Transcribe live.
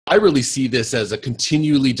I really see this as a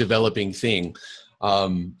continually developing thing.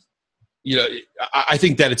 You know, I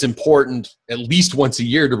think that it's important at least once a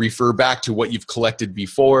year to refer back to what you've collected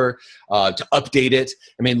before, to update it.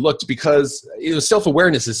 I mean, look, because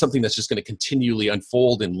self-awareness is something that's just going to continually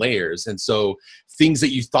unfold in layers. And so things that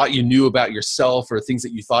you thought you knew about yourself or things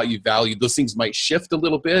that you thought you valued, those things might shift a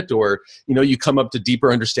little bit, or, you know, you come up to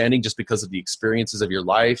deeper understanding just because of the experiences of your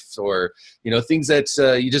life, or, you know, things that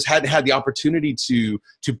you just hadn't had the opportunity to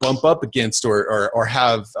bump up against or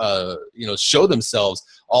have, you know, show themselves.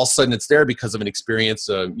 All of a sudden it's there because of an experience,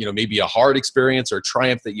 you know, maybe a hard experience or a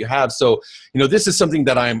triumph that you have. So, you know, this is something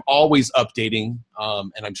that I'm always updating,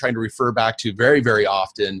 and I'm trying to refer back to very, very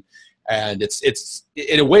often. And it's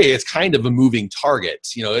in a way, it's kind of a moving target.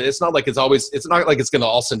 You know, it's not like it's not like it's going to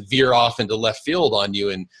all of a sudden veer off into left field on you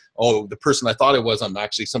and, oh, the person I thought it was, I'm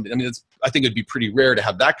actually somebody. I mean, I think it'd be pretty rare to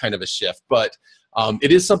have that kind of a shift, but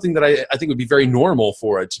it is something that I think would be very normal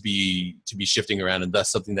for it to be shifting around, and thus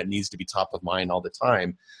something that needs to be top of mind all the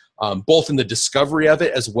time, both in the discovery of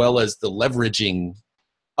it as well as the leveraging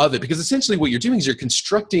of it. Because essentially what you're doing is you're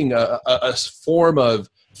constructing a form of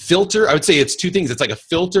filter. I would say it's two things. It's like a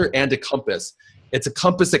filter and a compass. It's a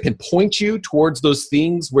compass that can point you towards those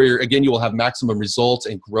things where, again, you will have maximum results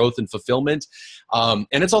and growth and fulfillment. And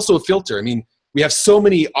it's also a filter. I mean, we have so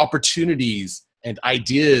many opportunities and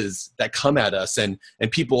ideas that come at us, and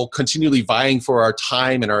people continually vying for our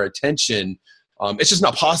time and our attention. It's just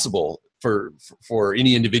not possible for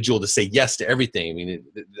any individual to say yes to everything. I mean,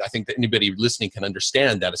 I think that anybody listening can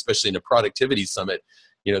understand that, especially in a productivity summit.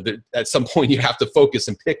 You know, at some point you have to focus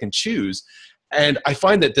and pick and choose. And I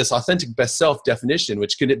find that this authentic best self definition,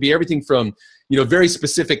 which can be everything from, you know, very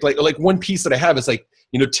specific, like one piece that I have is like,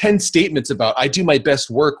 you know, 10 statements about I do my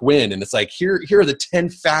best work when, and it's like, here are the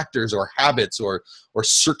 10 factors or habits or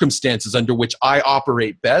circumstances under which I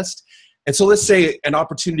operate best. And so let's say an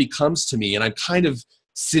opportunity comes to me and I'm kind of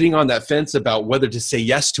sitting on that fence about whether to say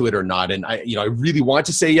yes to it or not. And I really want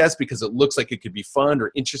to say yes because it looks like it could be fun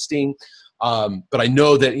or interesting. But I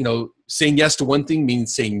know that, you know, saying yes to one thing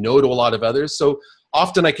means saying no to a lot of others. So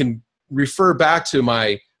often I can refer back to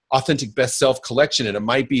my authentic best self collection, and it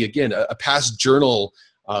might be, again, a past journal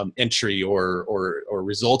entry or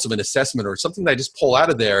results of an assessment or something that I just pull out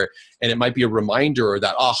of there. And it might be a reminder or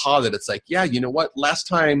that aha that it's like, yeah, you know what, last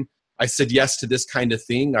time I said yes to this kind of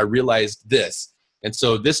thing, I realized this. And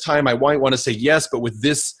so this time I might want to say yes, but with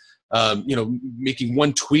this, you know, making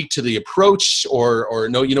one tweak to the approach, or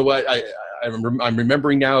no, you know what, I'm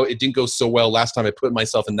remembering now, it didn't go so well last time I put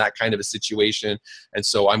myself in that kind of a situation. And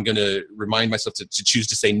so I'm going to remind myself to choose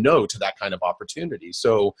to say no to that kind of opportunity.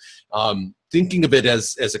 So thinking of it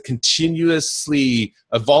as a continuously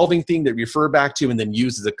evolving thing that we refer back to and then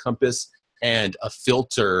use as a compass and a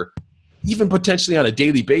filter, even potentially on a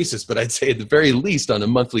daily basis, but I'd say at the very least on a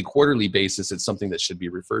monthly, quarterly basis, it's something that should be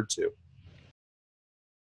referred to.